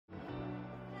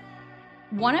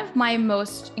One of my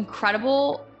most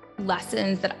incredible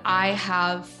lessons that I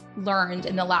have learned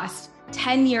in the last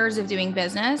 10 years of doing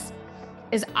business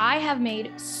is I have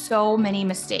made so many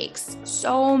mistakes.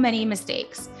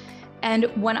 And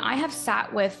when I have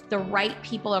sat with the right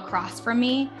people across from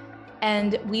me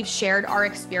and we've shared our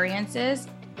experiences,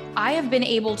 I have been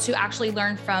able to actually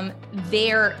learn from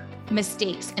their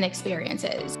mistakes and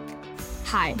experiences.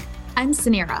 Hi, I'm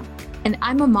Sanira, and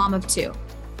I'm a mom of two,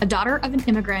 a daughter of an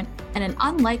immigrant and an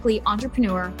unlikely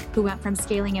entrepreneur who went from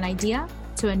scaling an idea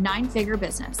to a 9-figure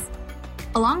business.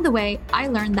 Along the way, I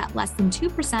learned that less than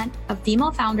 2% of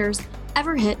female founders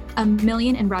ever hit $1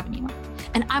 million in revenue.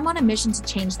 And I'm on a mission to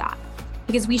change that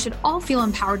because we should all feel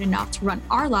empowered enough to run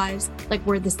our lives like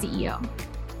we're the CEO.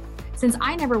 Since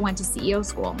I never went to CEO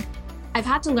school, I've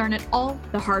had to learn it all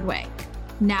the hard way.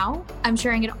 Now, I'm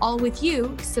sharing it all with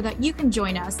you so that you can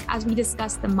join us as we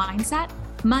discuss the mindset,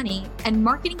 money, and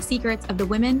marketing secrets of the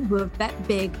women who have bet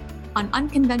big on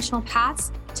unconventional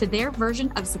paths to their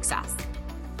version of success.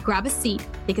 Grab a seat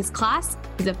because class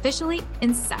is officially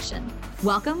in session.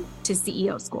 Welcome to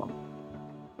CEO School.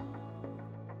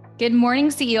 Good morning,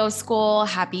 CEO School.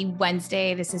 Happy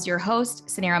Wednesday. This is your host,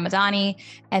 Sanira Madani,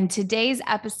 and today's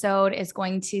episode is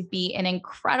going to be an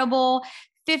incredible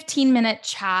 15-minute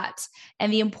chat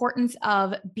and the importance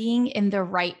of being in the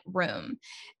right room.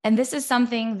 And this is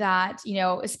something that,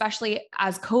 especially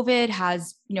as COVID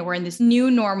has, we're in this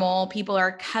new normal, people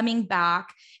are coming back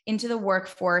into the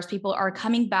workforce. People are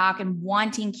coming back and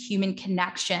wanting human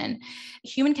connection.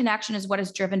 Human connection is what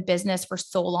has driven business for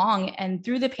so long. And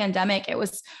through the pandemic, it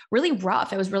was really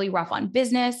rough. It was really rough on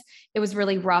business. It was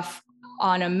really rough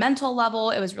on a mental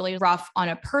level. It was really rough on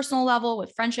a personal level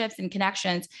with friendships and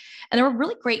connections. And there were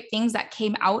really great things that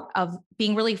came out of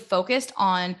being really focused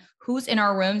on who's in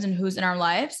our rooms and who's in our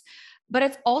lives. But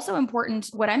it's also important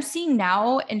what I'm seeing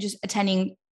now and just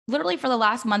attending literally for the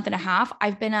last month and a half,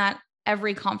 I've been at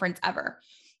every conference ever.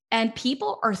 And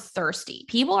people are thirsty.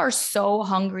 People are so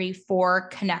hungry for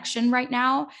connection right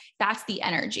now. That's the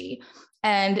energy.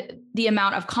 And the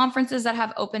amount of conferences that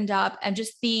have opened up and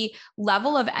just the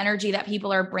level of energy that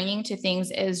people are bringing to things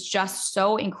is just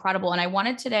so incredible. And I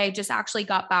wanted today, just actually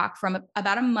got back from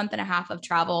about a month and a half of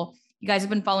travel. You guys have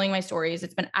been following my stories.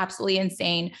 It's been absolutely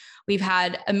insane. We've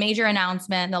had a major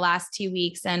announcement in the last 2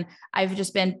 weeks, and I've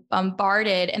just been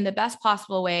bombarded in the best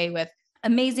possible way with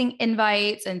amazing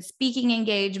invites and speaking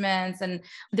engagements. And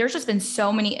there's just been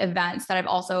so many events that I've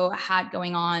also had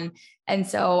going on. And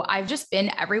so I've just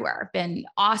been everywhere. I've been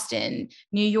Austin,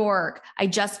 New York. I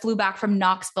just flew back from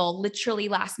Knoxville literally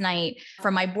last night for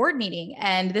my board meeting.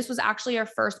 And this was actually our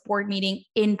first board meeting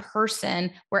in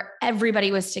person where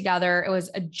everybody was together. It was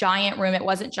a giant room. It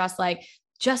wasn't just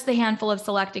the handful of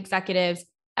select executives.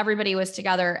 Everybody was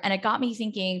together. And it got me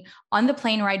thinking on the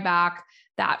plane ride back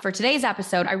that for today's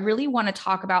episode, I really want to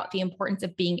talk about the importance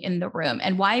of being in the room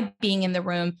and why being in the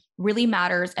room really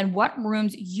matters and what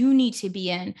rooms you need to be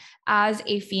in as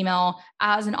a female,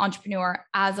 as an entrepreneur,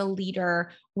 as a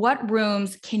leader. What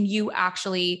rooms can you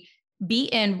actually be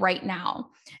in right now?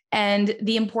 And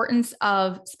the importance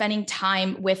of spending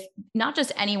time with not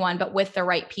just anyone, but with the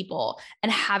right people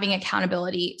and having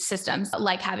accountability systems,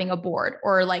 like having a board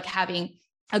or like having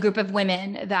a group of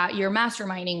women that you're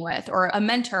masterminding with, or a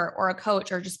mentor or a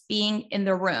coach, or just being in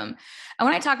the room. And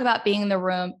when I talk about being in the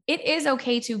room, it is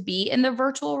okay to be in the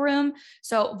virtual room.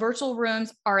 So virtual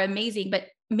rooms are amazing, but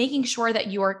making sure that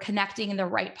you are connecting in the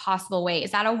right possible way.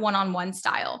 Is that a one-on-one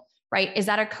style, right? Is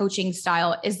that a coaching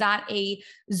style? Is that a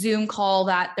Zoom call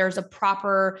that there's a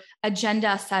proper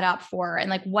agenda set up for?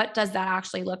 And what does that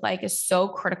actually look like is so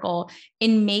critical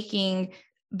in making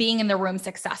being in the room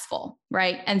successful,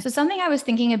 right? And so something I was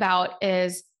thinking about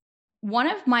is one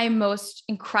of my most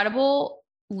incredible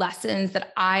lessons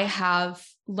that I have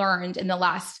learned in the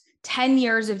last 10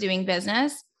 years of doing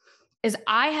business is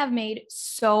I have made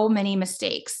so many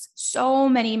mistakes.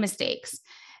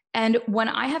 And when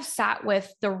I have sat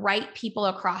with the right people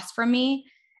across from me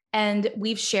and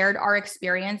we've shared our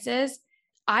experiences,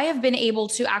 I have been able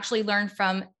to actually learn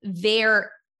from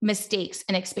their mistakes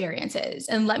and experiences.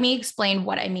 And let me explain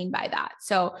what I mean by that.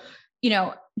 So,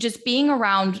 just being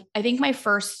around,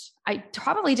 I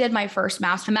probably did my first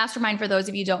mastermind. For those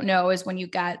of you who don't know, is when you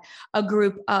get a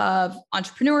group of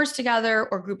entrepreneurs together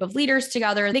or group of leaders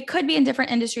together. They could be in different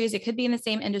industries. It could be in the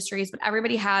same industries, but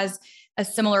everybody has a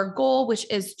similar goal, which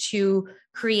is to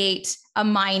create a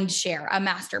mind share, a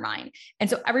mastermind. And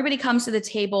so everybody comes to the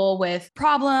table with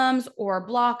problems or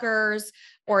blockers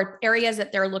or areas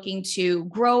that they're looking to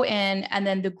grow in. And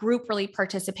then the group really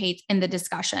participates in the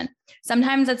discussion.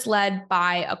 Sometimes it's led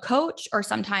by a coach, or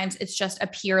sometimes it's just a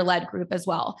peer-led group as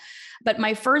well. But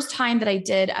my first time that I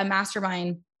did a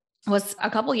mastermind was a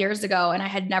couple years ago, and I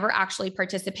had never actually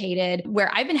participated,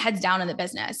 where I've been heads down in the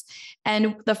business.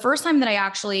 And the first time that I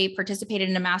actually participated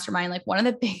in a mastermind, like one of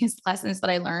the biggest lessons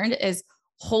that I learned is,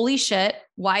 holy shit,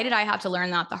 why did I have to learn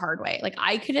that the hard way? Like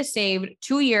I could have saved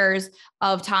 2 years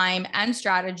of time and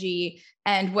strategy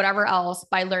and whatever else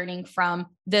by learning from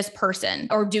this person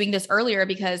or doing this earlier,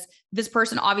 because this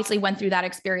person obviously went through that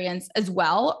experience as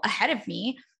well ahead of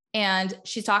me. And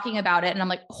she's talking about it. And I'm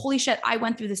like, holy shit, I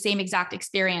went through the same exact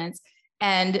experience,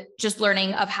 and just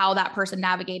learning of how that person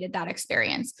navigated that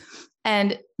experience.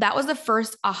 And that was the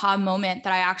first aha moment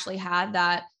that I actually had,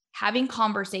 that having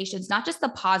conversations, not just the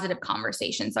positive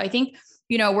conversations. So I think,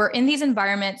 we're in these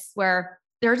environments where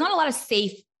there's not a lot of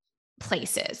safe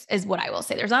places, is what I will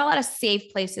say. There's not a lot of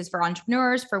safe places for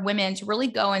entrepreneurs, for women to really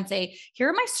go and say, here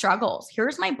are my struggles.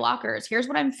 Here's my blockers. Here's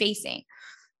what I'm facing.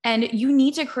 And you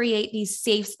need to create these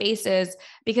safe spaces,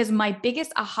 because my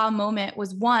biggest aha moment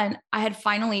was, one, I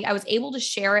was able to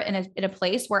share it in a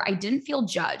place where I didn't feel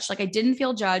judged. Like I didn't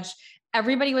feel judged.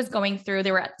 Everybody was going through,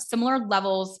 they were at similar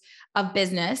levels of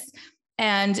business.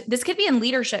 And this could be in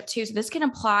leadership too. So this can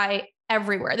apply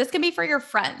everywhere. This can be for your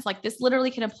friends. Like this literally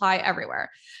can apply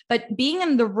everywhere. But being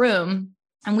in the room,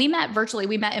 and we met virtually,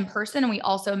 we met in person, and we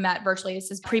also met virtually. This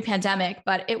is pre-pandemic,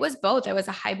 but it was both. It was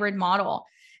a hybrid model.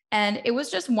 And it was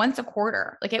just once a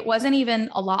quarter. Like it wasn't even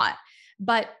a lot,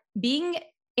 but being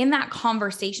in that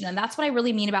conversation. And that's what I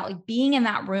really mean about like being in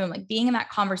that room, like being in that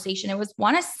conversation. It was,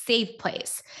 one, a safe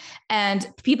place, and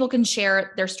people can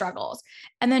share their struggles.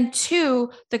 And then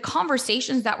two, the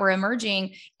conversations that were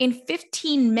emerging in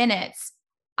 15 minutes.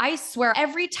 I swear,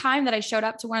 every time that I showed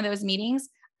up to one of those meetings,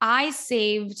 I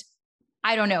saved,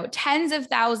 I don't know, tens of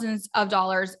thousands of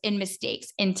dollars in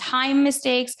mistakes, in time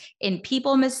mistakes, in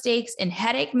people mistakes, in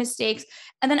headache mistakes,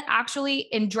 and then actually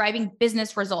in driving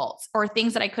business results, or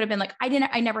things that I could have been like,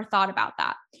 I never thought about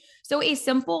that. So a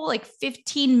simple like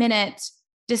 15-minute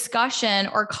discussion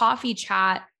or coffee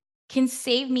chat can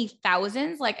save me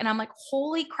thousands. And I'm like,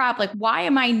 holy crap, like, why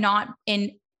am I not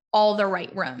in all the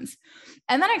right rooms?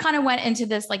 And then I kind of went into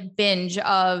this like binge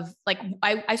of like,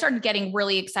 I started getting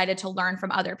really excited to learn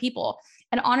from other people.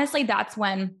 And honestly, that's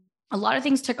when a lot of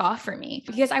things took off for me,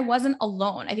 because I wasn't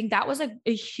alone. I think that was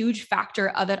a huge factor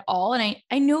of it all. And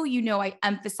I know, I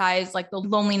emphasize like the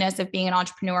loneliness of being an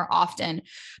entrepreneur often,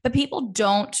 but people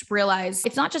don't realize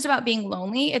it's not just about being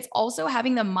lonely. It's also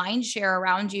having the mind share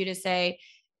around you to say,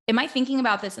 am I thinking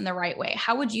about this in the right way?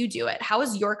 How would you do it? How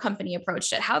has your company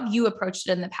approached it? How have you approached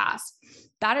it in the past?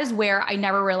 That is where I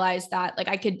never realized that like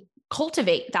I could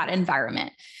cultivate that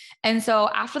environment. And so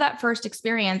after that first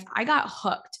experience, I got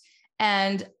hooked,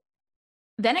 and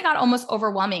then it got almost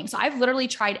overwhelming. So I've literally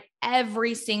tried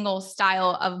every single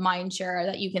style of mind share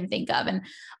that you can think of. And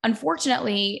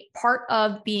unfortunately, part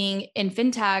of being in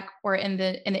fintech or in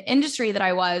the industry that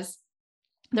I was,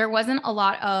 there wasn't a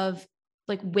lot of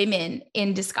like women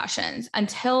in discussions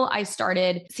until I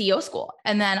started CEO School.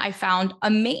 And then I found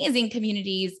amazing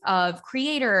communities of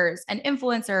creators and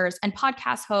influencers and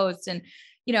podcast hosts and,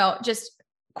 just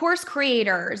course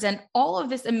creators and all of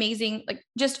this amazing, like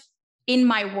just in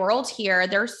my world here,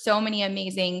 there's so many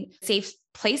amazing safe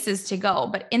places to go.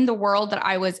 But in the world that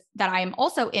I am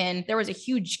also in, there was a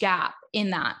huge gap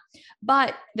in that.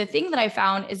 But the thing that I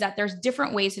found is that there's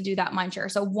different ways to do that mind share.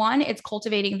 So one, it's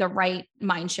cultivating the right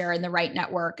mind share and the right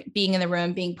network, being in the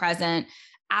room, being present,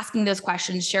 asking those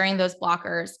questions, sharing those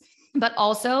blockers. But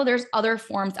also there's other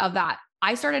forms of that.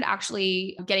 I started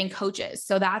actually getting coaches.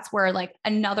 So that's where like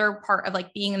another part of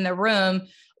like being in the room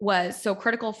was so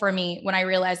critical for me, when I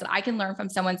realized that I can learn from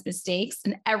someone's mistakes.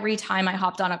 And every time I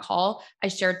hopped on a call, I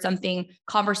shared something,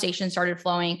 conversation started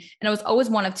flowing. And it was always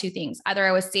one of two things. Either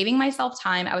I was saving myself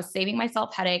time, I was saving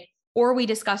myself headache, or we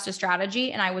discussed a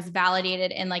strategy and I was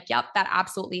validated in like, yep, that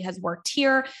absolutely has worked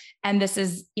here. And this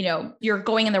is, you're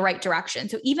going in the right direction.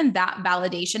 So even that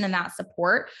validation and that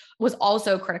support was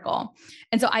also critical.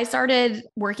 And so I started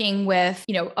working with,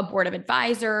 a board of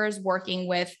advisors, working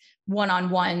with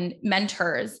one-on-one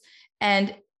mentors.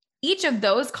 And each of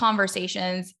those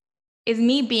conversations is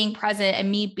me being present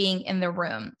and me being in the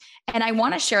room. And I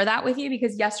want to share that with you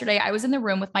because yesterday I was in the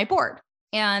room with my board.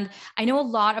 And I know a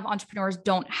lot of entrepreneurs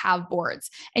don't have boards,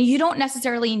 and you don't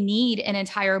necessarily need an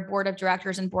entire board of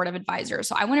directors and board of advisors.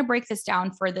 So I want to break this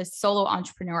down for the solo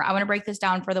entrepreneur. I want to break this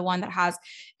down for the one that has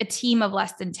a team of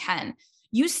less than 10.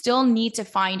 you still need to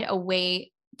find a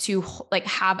way to like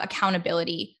have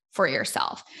accountability for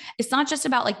yourself. It's not just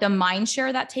about like the mind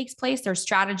share that takes place. There's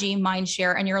strategy, mind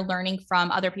share, and you're learning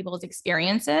from other people's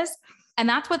experiences. And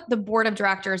that's what the board of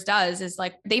directors does, is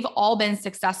like, they've all been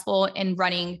successful in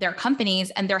running their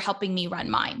companies and they're helping me run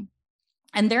mine.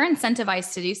 And they're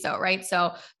incentivized to do so, right?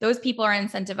 So those people are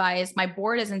incentivized. My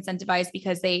board is incentivized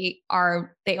because they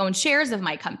own shares of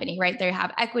my company, right? They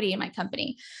have equity in my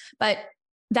company. But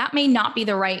that may not be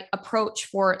the right approach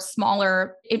for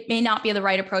smaller. It may not be the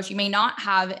right approach. You may not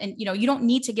have, and you don't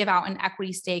need to give out an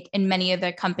equity stake in many of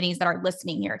the companies that are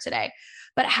listening here today.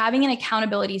 But having an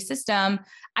accountability system,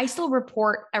 I still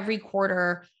report every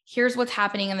quarter. Here's what's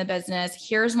happening in the business.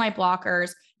 Here's my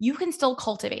blockers. You can still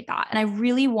cultivate that. And I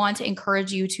really want to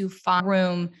encourage you to find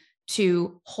room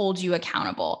to hold you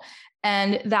accountable.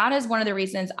 And that is one of the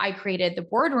reasons I created the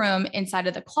boardroom inside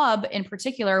of the club in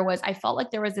particular, was I felt like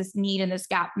there was this need and this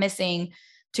gap missing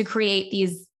to create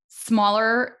these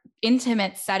smaller,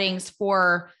 intimate settings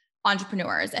for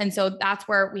entrepreneurs. And so that's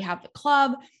where we have the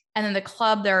club. And then the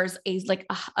club, there's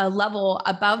a level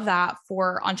above that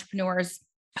for entrepreneurs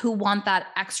who want that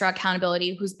extra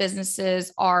accountability, whose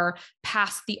businesses are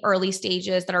past the early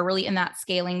stages, that are really in that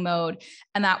scaling mode,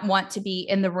 and that want to be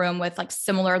in the room with like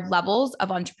similar levels of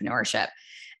entrepreneurship.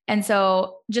 And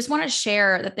so just want to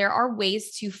share that there are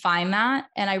ways to find that.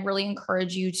 And I really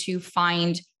encourage you to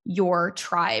find your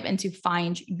tribe and to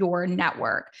find your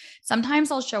network.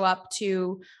 Sometimes I'll show up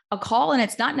to a call and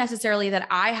it's not necessarily that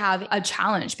I have a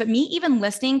challenge, but me even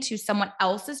listening to someone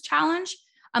else's challenge,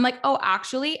 I'm like, oh,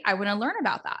 actually, I want to learn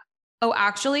about that. Oh,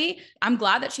 actually, I'm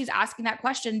glad that she's asking that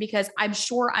question because I'm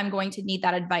sure I'm going to need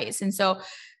that advice. And so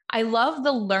I love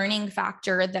the learning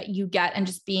factor that you get and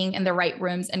just being in the right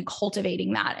rooms and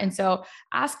cultivating that. And so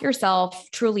ask yourself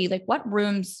truly, like, what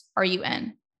rooms are you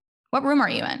in? What room are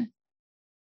you in?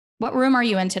 What room are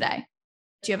you in today?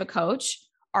 Do you have a coach?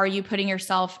 Are you putting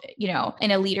yourself,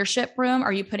 in a leadership room?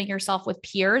 Are you putting yourself with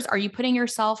peers? Are you putting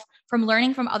yourself from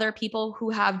learning from other people who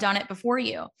have done it before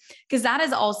you? Because that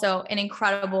is also an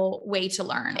incredible way to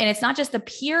learn. And it's not just the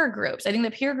peer groups. I think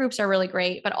the peer groups are really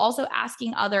great, but also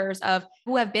asking others of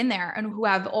who have been there and who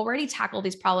have already tackled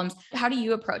these problems. How do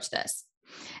you approach this?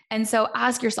 And so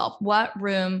ask yourself, what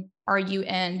room are you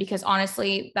in? Because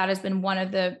honestly, that has been one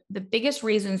of the biggest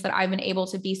reasons that I've been able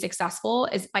to be successful,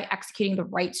 is by executing the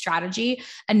right strategy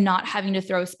and not having to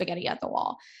throw spaghetti at the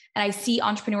wall. And I see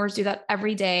entrepreneurs do that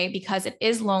every day because it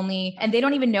is lonely and they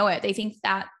don't even know it. They think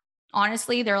that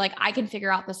honestly, they're like, I can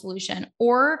figure out the solution,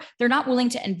 or they're not willing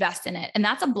to invest in it. And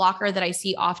that's a blocker that I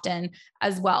see often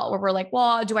as well, where we're like,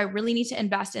 well, do I really need to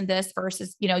invest in this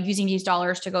versus, using these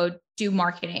dollars to go do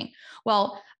marketing?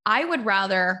 Well, I would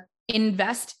rather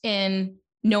invest in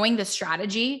knowing the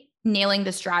strategy, nailing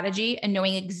the strategy, and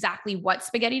knowing exactly what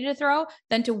spaghetti to throw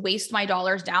than to waste my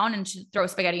dollars down and to throw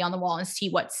spaghetti on the wall and see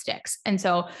what sticks. And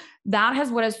so that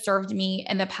has what has served me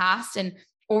in the past and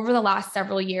over the last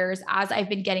several years as I've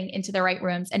been getting into the right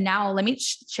rooms. And now let me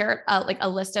share a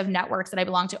list of networks that I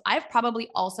belong to. I've probably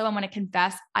also, I'm going to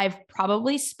confess, I've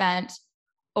probably spent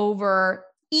over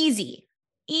easy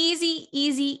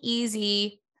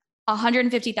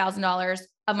 $150,000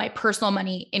 of my personal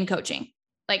money in coaching,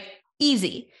 like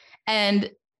easy. And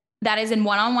that is in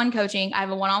one-on-one coaching. I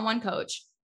have a one-on-one coach,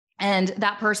 and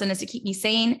that person is to keep me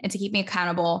sane and to keep me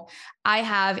accountable. I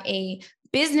have a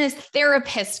business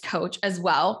therapist coach as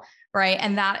well, right?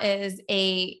 And that is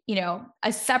a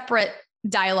separate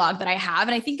dialogue that I have.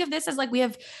 And I think of this as like, we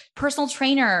have personal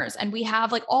trainers and we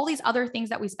have like all these other things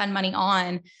that we spend money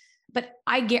on, but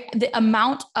I get the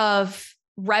amount of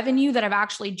revenue that I've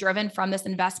actually driven from this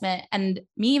investment. And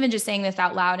me even just saying this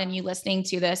out loud and you listening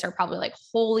to this are probably like,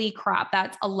 holy crap,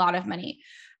 that's a lot of money.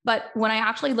 But when I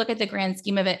actually look at the grand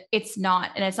scheme of it, it's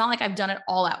not. And it's not like I've done it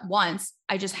all at once.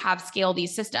 I just have scaled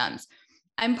these systems.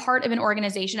 I'm part of an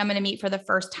organization I'm going to meet for the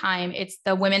first time. It's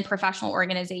the Women Professional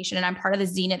Organization. And I'm part of the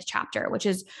Zenith chapter, which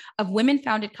is of women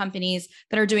founded companies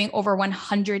that are doing over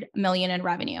 100 million in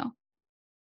revenue.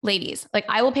 Ladies, like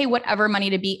I will pay whatever money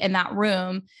to be in that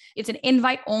room. It's an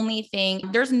invite only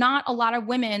thing. There's not a lot of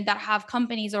women that have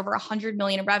companies over 100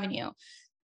 million in revenue.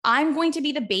 I'm going to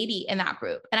be the baby in that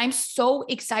group. And I'm so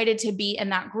excited to be in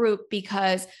that group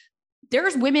because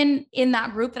there's women in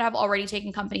that group that have already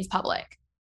taken companies public.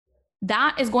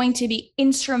 That is going to be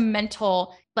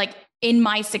instrumental, like in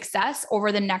my success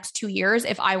over the next 2 years,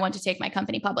 if I want to take my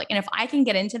company public. And if I can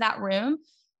get into that room,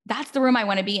 that's the room I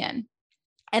want to be in.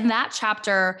 And that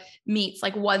chapter meets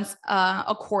like once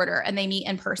a quarter, and they meet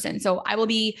in person. So I will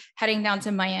be heading down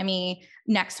to Miami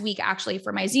next week, actually,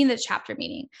 for my Zenith chapter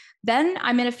meeting. Then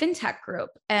I'm in a fintech group,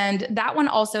 and that one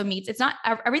also meets. It's not,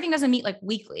 everything doesn't meet like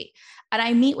weekly, and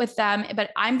I meet with them,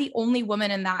 but I'm the only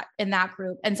woman in that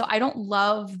group. And so I don't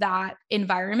love that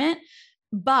environment,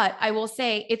 but I will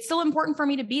say it's still important for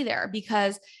me to be there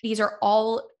because these are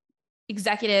all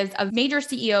executives of major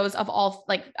CEOs of all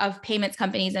of payments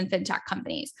companies and fintech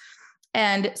companies.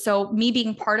 And so me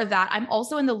being part of that, I'm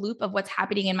also in the loop of what's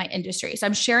happening in my industry. So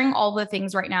I'm sharing all the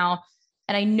things right now.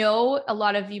 And I know a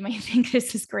lot of you might think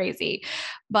this is crazy,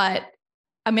 but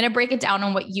I'm going to break it down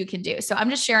on what you can do. So I'm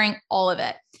just sharing all of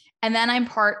it. And then I'm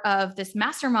part of this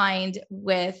mastermind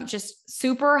with just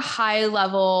super high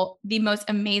level, the most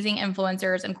amazing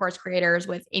influencers and course creators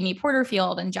with Amy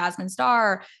Porterfield and Jasmine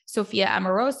Star, Sophia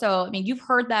Amoroso. I mean, you've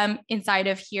heard them inside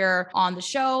of here on the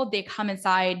show. They come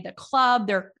inside the club.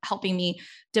 They're helping me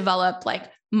develop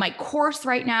like my course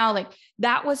right now. Like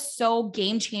that was so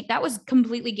game changer. That was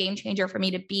completely game changer for me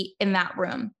to be in that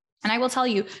room. And I will tell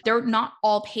you, they're not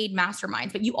all paid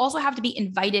masterminds, but you also have to be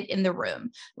invited in the room,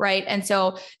 right? And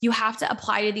so you have to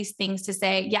apply to these things to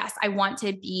say, yes, I want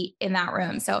to be in that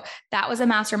room. So that was a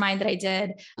mastermind that I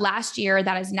did last year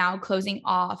that is now closing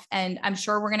off. And I'm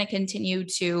sure we're going to continue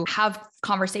to have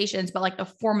conversations, but like the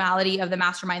formality of the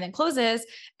mastermind that closes,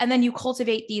 and then you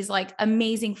cultivate these like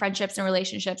amazing friendships and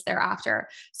relationships thereafter.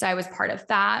 So I was part of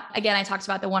that. Again, I talked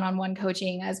about the one-on-one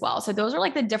coaching as well. So those are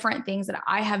like the different things that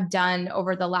I have done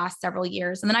over the last several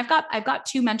years. And then I've got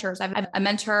two mentors. I've a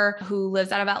mentor who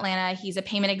lives out of Atlanta. He's a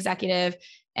payment executive,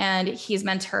 and he's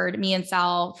mentored me and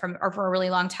Sal for a really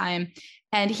long time.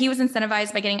 And he was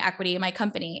incentivized by getting equity in my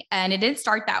company. And it didn't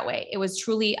start that way. It was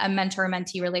truly a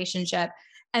mentor-mentee relationship.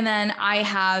 And then I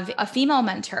have a female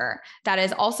mentor that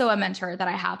is also a mentor that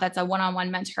I have. That's a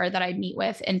one-on-one mentor that I meet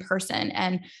with in person.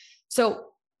 And so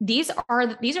this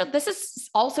is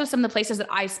also some of the places that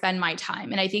I spend my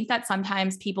time. And I think that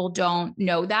sometimes people don't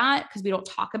know that because we don't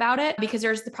talk about it, because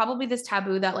there's probably this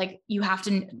taboo that like, you have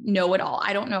to know it all.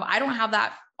 I don't know. I don't have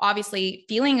that obviously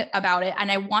feeling about it.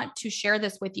 And I want to share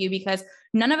this with you because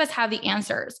none of us have the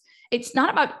answers. It's not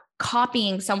about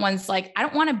copying someone's, like, I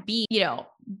don't want to be,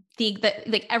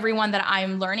 like everyone that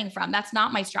I'm learning from. That's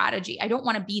not my strategy. I don't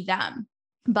want to be them.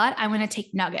 But I'm going to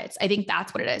take nuggets. I think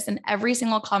that's what it is. In every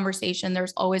single conversation,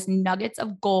 there's always nuggets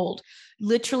of gold,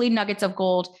 literally nuggets of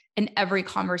gold in every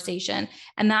conversation.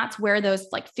 And that's where those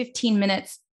like 15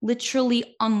 minutes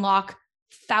literally unlock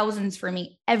thousands for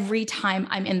me every time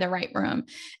I'm in the right room.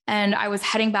 And I was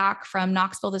heading back from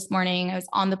Knoxville this morning. I was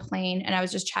on the plane and I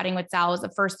was just chatting with Sal. It was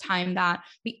the first time that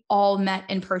we all met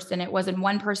in person. It wasn't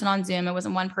one person on Zoom. It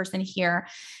wasn't one person here.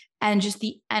 And just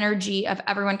the energy of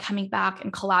everyone coming back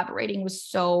and collaborating was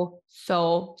so,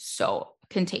 so, so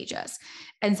contagious.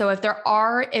 And so if there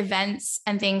are events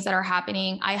and things that are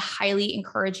happening, I highly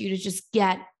encourage you to just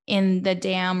get in the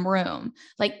damn room.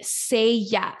 Like say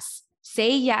yes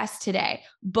today,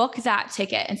 book that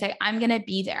ticket and say, I'm going to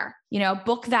be there,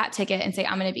 book that ticket and say,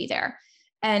 I'm going to be there.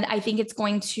 And I think it's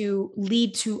going to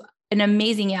lead to an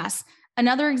amazing yes.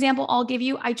 Another example I'll give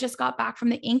you, I just got back from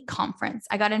the Inc. conference.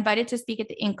 I got invited to speak at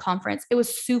the Inc. conference. It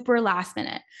was super last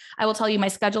minute. I will tell you, my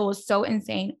schedule was so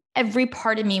insane. Every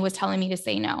part of me was telling me to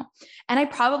say no. And I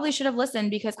probably should have listened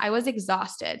because I was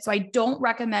exhausted. So I don't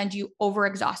recommend you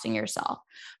overexhausting yourself.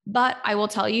 But I will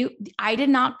tell you, I did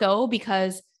not go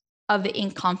because of the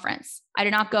Inc. conference. I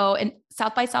did not go. And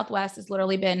South by Southwest has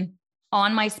literally been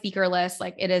on my speaker list.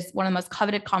 Like it is one of the most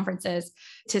coveted conferences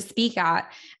to speak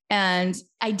at. And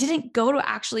I didn't go to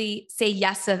actually say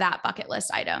yes to that bucket list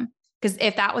item. Because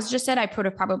if that was just it, I would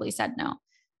have probably said no.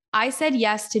 I said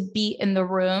yes to be in the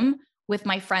room with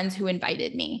my friends who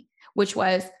invited me, which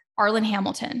was Arlen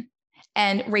Hamilton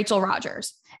and Rachel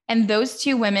Rogers. And those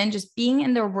two women, just being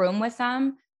in the room with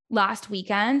them last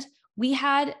weekend, we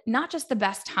had not just the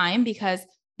best time because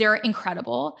they're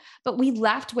incredible, but we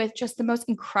left with just the most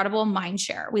incredible mind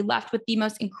share. We left with the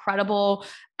most incredible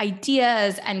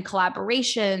ideas and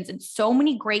collaborations, and so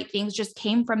many great things just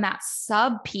came from that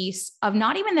sub piece of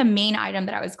not even the main item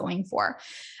that I was going for.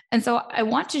 And so I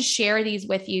want to share these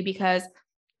with you because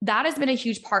that has been a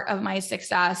huge part of my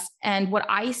success. And what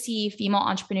I see female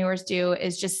entrepreneurs do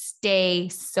is just stay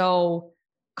so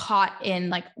caught in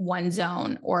like one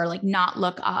zone or like not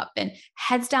look up, and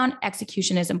heads down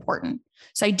execution is important.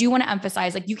 So I do want to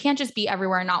emphasize, like, you can't just be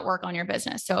everywhere and not work on your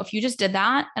business. So if you just did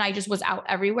that and I just was out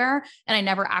everywhere and I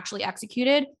never actually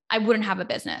executed, I wouldn't have a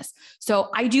business.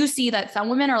 So I do see that some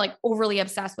women are like overly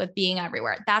obsessed with being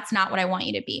everywhere. That's not what I want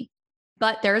you to be.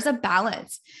 But there's a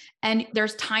balance, and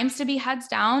there's times to be heads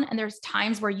down and there's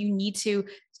times where you need to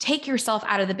take yourself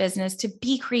out of the business, to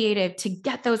be creative, to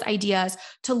get those ideas,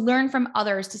 to learn from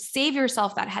others, to save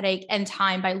yourself that headache and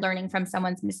time by learning from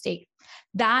someone's mistake.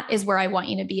 That is where I want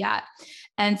you to be at.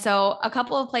 And so a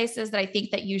couple of places that I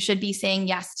think that you should be saying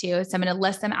yes to, so I'm going to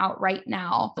list them out right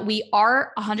now. We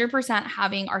are 100%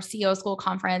 having our CEO School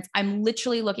conference. I'm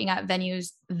literally looking at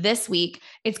venues this week.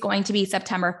 It's going to be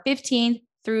September 15th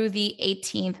through the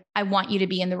 18th. I want you to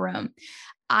be in the room.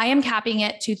 I am capping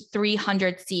it to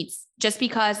 300 seats just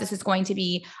because this is going to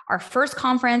be our first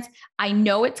conference. I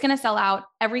know it's going to sell out.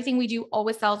 Everything we do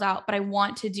always sells out, but I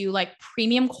want to do like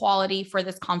premium quality for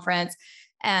this conference.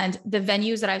 And the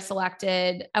venues that I've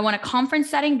selected, I want a conference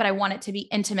setting, but I want it to be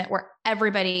intimate where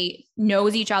everybody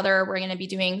knows each other. We're going to be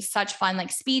doing such fun,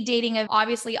 like speed dating.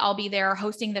 Obviously, I'll be there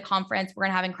hosting the conference. We're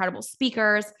going to have incredible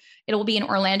speakers. It will be in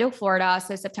Orlando, Florida.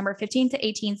 So September 15th to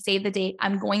 18th, save the date.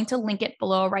 I'm going to link it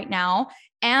below right now.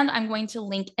 And I'm going to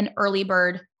link an early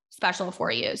bird special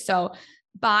for you. So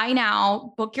buy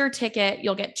now, book your ticket.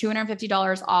 You'll get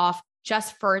 $250 off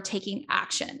just for taking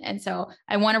action. And so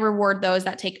I want to reward those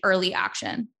that take early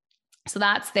action. So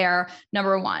that's there.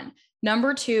 Number one.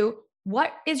 Number two,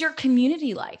 what is your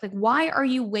community like? Like, why are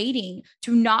you waiting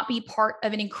to not be part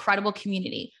of an incredible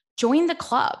community? Join the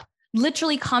club.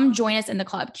 Literally come join us in the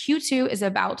club. Q2 is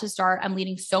about to start. I'm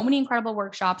leading so many incredible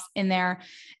workshops in there,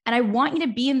 and I want you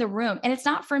to be in the room. And it's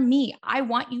not for me. I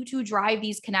want you to drive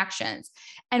these connections.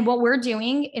 And what we're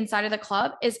doing inside of the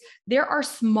club is there are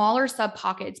smaller sub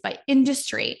pockets by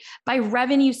industry, by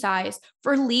revenue size,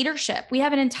 for leadership. We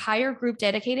have an entire group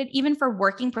dedicated even for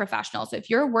working professionals. So if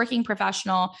you're a working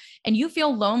professional and you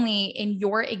feel lonely in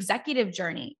your executive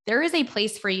journey, there is a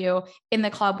place for you in the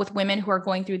club with women who are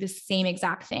going through the same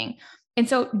exact thing. And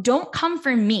so don't come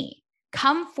for me.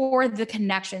 Come for the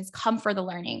connections, come for the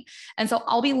learning. And so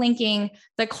I'll be linking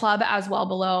the club as well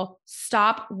below.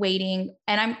 Stop waiting.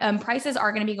 And prices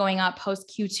are going to be going up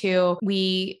post Q2.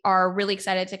 We are really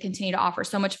excited to continue to offer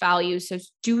so much value. So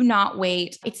do not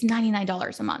wait. It's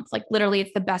 $99 a month. Like literally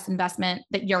it's the best investment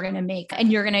that you're going to make. And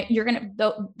you're going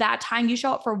to, that time you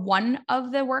show up for one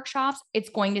of the workshops, it's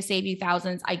going to save you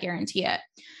thousands. I guarantee it.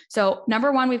 So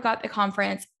number one, we've got the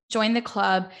conference. Join the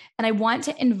club. And I want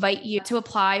to invite you to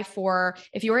apply for,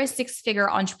 if you're a six-figure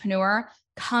entrepreneur,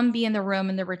 come be in the room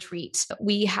in the retreat.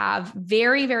 We have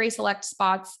very, very select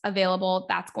spots available.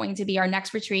 That's going to be our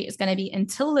next retreat is going to be in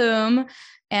Tulum,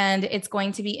 and it's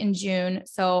going to be in June.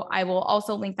 So I will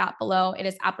also link that below. It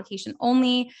is application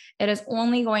only. It is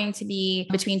only going to be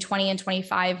between 20 and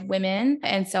 25 women.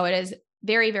 And so it is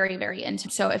very, very, very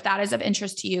intimate. So if that is of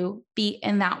interest to you, be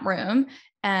in that room.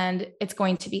 And it's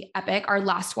going to be epic. Our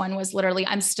last one was literally,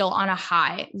 I'm still on a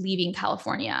high leaving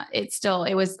California. It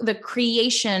was the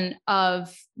creation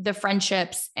of the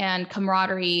friendships and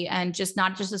camaraderie and just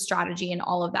not just the strategy and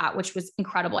all of that, which was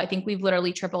incredible. I think we've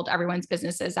literally tripled everyone's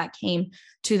businesses that came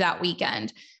to that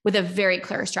weekend with a very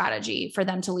clear strategy for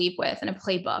them to leave with and a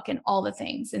playbook and all the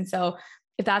things. And so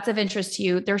if that's of interest to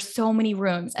you, there's so many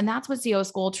rooms. And that's what CEO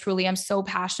School truly I'm so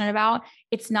passionate about.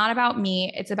 It's not about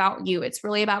me. It's about you. It's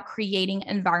really about creating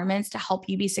environments to help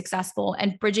you be successful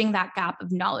and bridging that gap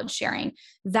of knowledge sharing.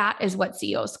 That is what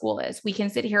CEO School is. We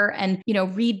can sit here and,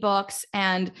 read books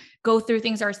and go through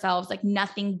things ourselves. Like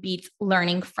nothing beats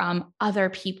learning from other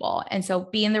people. And so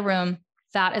be in the room.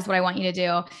 That is what I want you to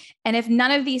do. And if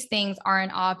none of these things are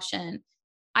an option,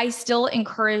 I still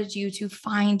encourage you to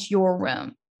find your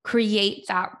room. Create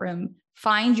that room,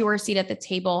 find your seat at the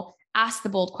table, ask the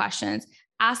bold questions,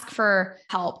 ask for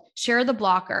help, share the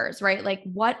blockers, right? Like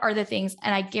what are the things?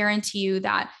 And I guarantee you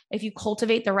that if you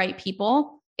cultivate the right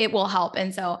people, it will help.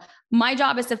 And so my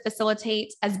job is to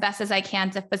facilitate as best as I can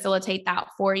to facilitate that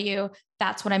for you.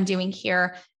 That's what I'm doing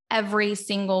here every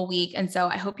single week. And so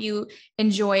I hope you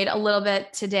enjoyed a little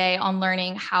bit today on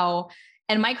learning how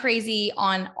and my crazy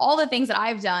on all the things that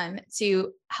I've done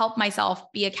to help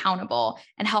myself be accountable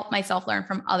and help myself learn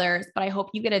from others. But I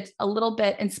hope you get a little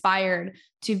bit inspired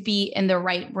to be in the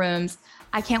right rooms.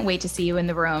 I can't wait to see you in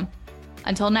the room.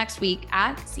 Until next week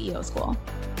at CEO School.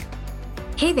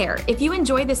 Hey there, if you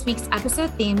enjoyed this week's episode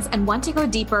themes and want to go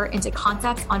deeper into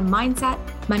concepts on mindset,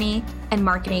 money, and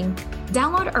marketing,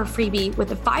 download our freebie with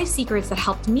the 5 secrets that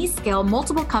helped me scale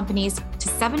multiple companies to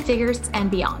 7 figures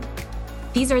and beyond.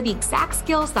 These are the exact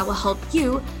skills that will help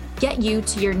you get you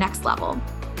to your next level.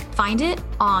 Find it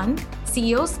on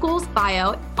CEO School's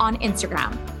bio on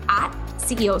Instagram at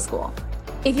CEO School.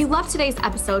 If you loved today's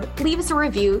episode, leave us a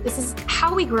review. This is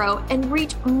how we grow and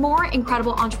reach more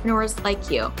incredible entrepreneurs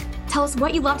like you. Tell us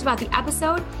what you loved about the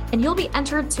episode, and you'll be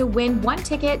entered to win 1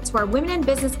 ticket to our Women in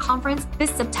Business conference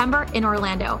this September in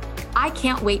Orlando. I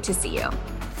can't wait to see you.